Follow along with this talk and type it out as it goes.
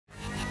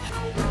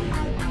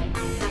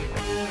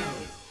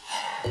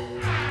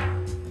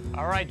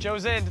All right,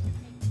 Joe's in.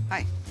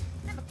 Hi.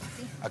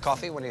 A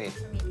coffee? What do you need?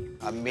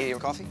 A medium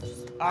coffee?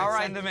 All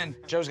right, send him in.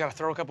 Joe's got to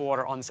throw a cup of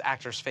water on this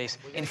actor's face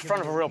in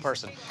front of a real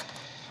person.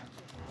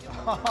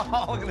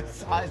 Oh, look at the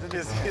size of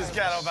this. His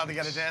ghetto about to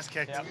get his ass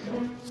kicked. Yep.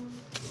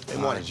 They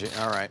wanted you.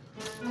 All right.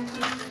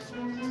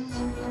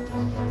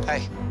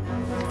 Hey.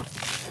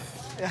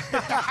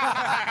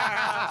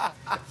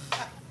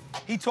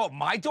 He taught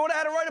my daughter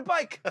how to ride a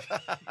bike.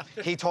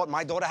 He taught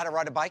my daughter how to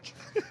ride a bike?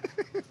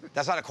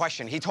 That's not a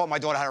question. He taught my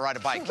daughter how to ride a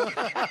bike. He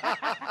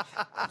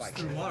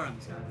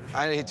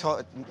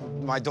taught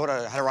my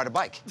daughter how to ride a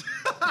bike.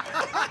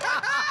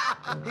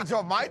 He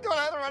taught my daughter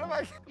how to ride a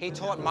bike? He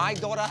taught my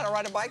daughter how to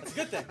ride a bike? It's a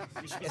good thing.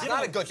 It's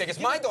not a good thing. It's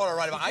my daughter to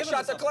ride a bike. I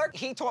shot the clerk.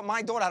 He taught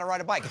my daughter how to ride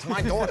a bike. It's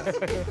my daughter.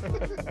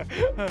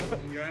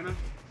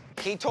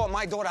 He taught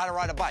my daughter how to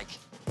ride a bike.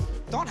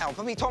 Don't help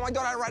him. He taught my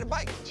daughter how to ride a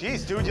bike.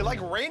 Jeez, dude, you're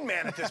like Rain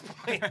Man at this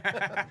point.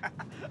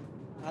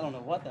 I don't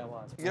know what that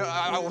was. You know,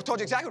 I told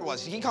you exactly what it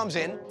was. He comes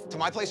in to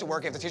my place of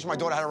work after teaching my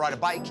daughter how to ride a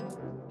bike.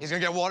 He's gonna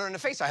get water in the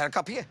face. I had a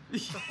cup here.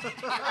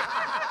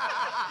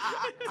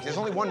 There's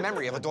only one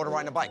memory of a daughter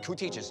riding a bike. Who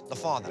teaches? The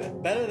father.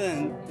 Better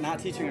than not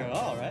teaching her at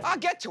all, right? I'll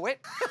get to it.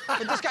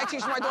 But this guy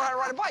teaches my daughter how to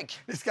ride a bike.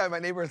 This guy, my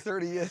neighbor,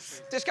 30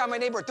 years. This guy, my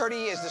neighbor, at 30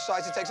 years,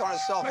 decides to take it on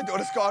himself. My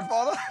daughter's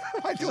godfather.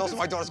 He's also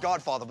my daughter's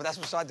godfather, but that's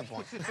beside the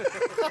point.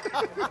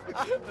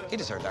 He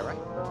deserved that, right?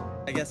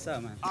 I guess so,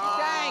 man.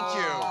 Thank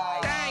you.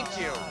 Thank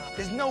you.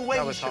 There's no way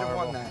That he was should have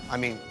won horrible. that. I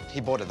mean, he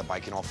bought her the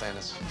bike, in all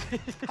fairness.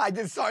 I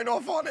did sign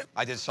off on it.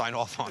 I did sign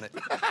off on it.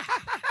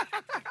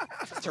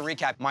 To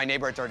recap, my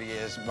neighbor at 30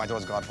 years, my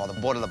daughter's godfather,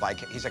 bought her the bike.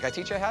 He's like, I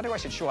teach her how to? I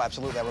said, sure,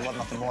 absolutely. I would love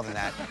nothing more than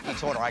that. He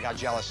taught her. I got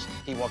jealous.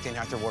 He walked in,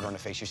 I threw water in her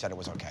face. She said it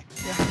was okay.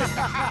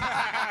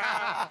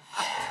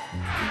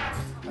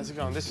 How's it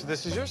going?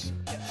 This is yours?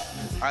 All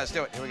right, let's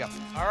do it. Here we go.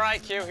 All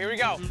right, Q, here we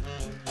go.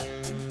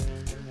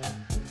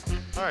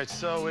 All right,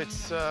 so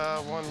it's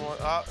one more.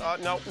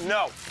 No.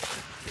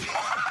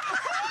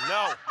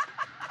 No.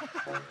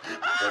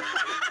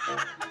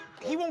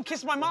 He won't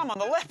kiss my mom on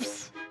the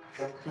lips.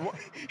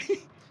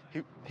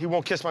 He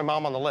won't kiss my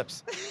mom on the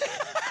lips.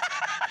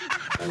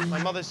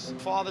 My mother's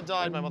father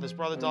died, my mother's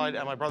brother died,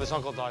 and my brother's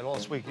uncle died all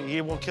this week.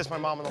 He won't kiss my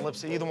mom on the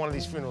lips at either one of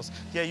these funerals.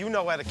 Yeah, you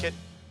know etiquette.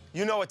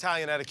 You know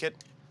Italian etiquette.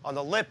 On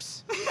the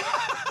lips.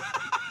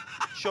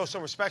 Show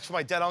some respect for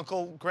my dead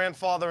uncle,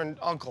 grandfather, and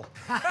uncle.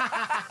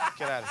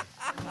 Get out of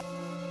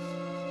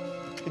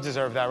here. You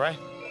deserve that, right?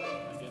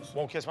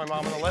 Won't kiss my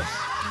mom on the lips,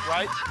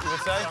 right? You would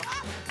say?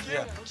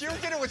 Yeah. Q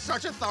did it with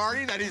such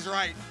authority that he's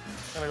right.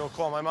 I'm gonna go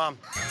call my mom.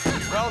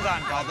 Well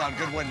done. Well done.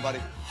 Good win, buddy.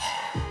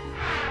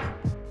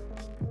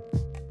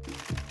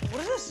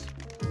 What is this?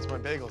 It's my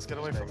bagels. Get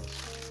away from me.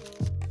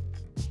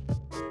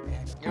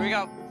 Here we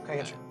go. Can I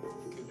get you?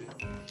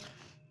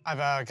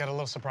 I've got a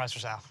little surprise for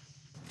Sal.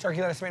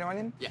 Turkey, lettuce, tomato,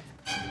 onion? Yeah.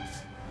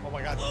 Oh,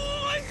 my God.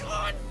 Oh, my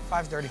God.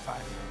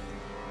 $5.35.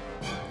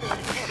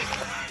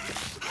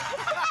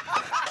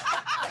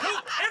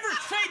 Don't ever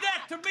say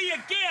that to me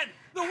again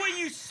the way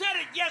you said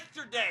it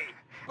yesterday,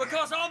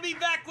 because I'll be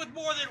back with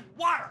more than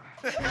water.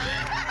 You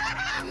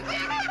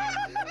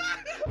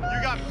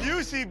got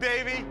Busey,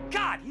 baby.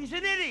 God, he's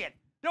an idiot.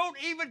 Don't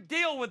even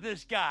deal with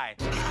this guy.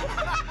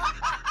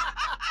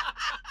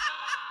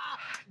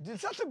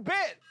 It's such a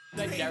bit.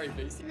 That's Gary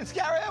Busey. It's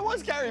Gary. That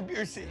was Gary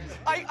Busey.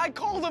 I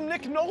called him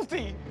Nick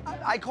Nolte.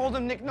 I called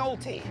him Nick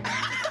Nolte.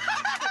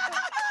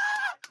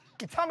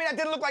 You tell me that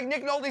didn't look like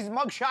Nick Nolte's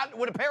mugshot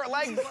with a pair of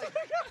legs?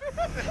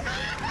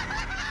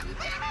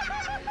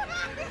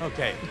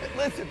 Okay.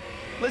 Listen,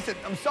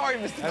 I'm sorry,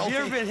 Mr. Nolte. Have you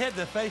ever been hit in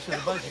the face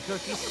with a bunch of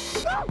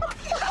cookies?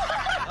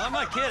 I'm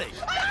not kidding.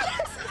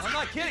 I'm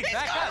not kidding.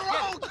 Back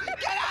up.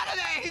 Get out of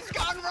there. He's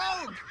gone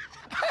rogue.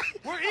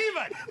 We're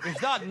even.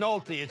 It's not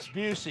Nolte, it's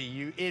Busey,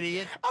 you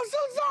idiot. I'm so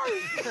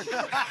sorry.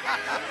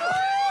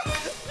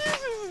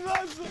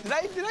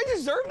 Did I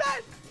deserve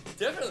that?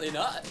 Definitely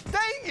not.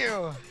 Thank you.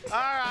 All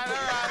right.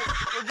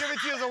 We'll give it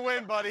to you as a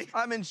win, buddy.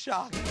 I'm in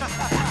shock.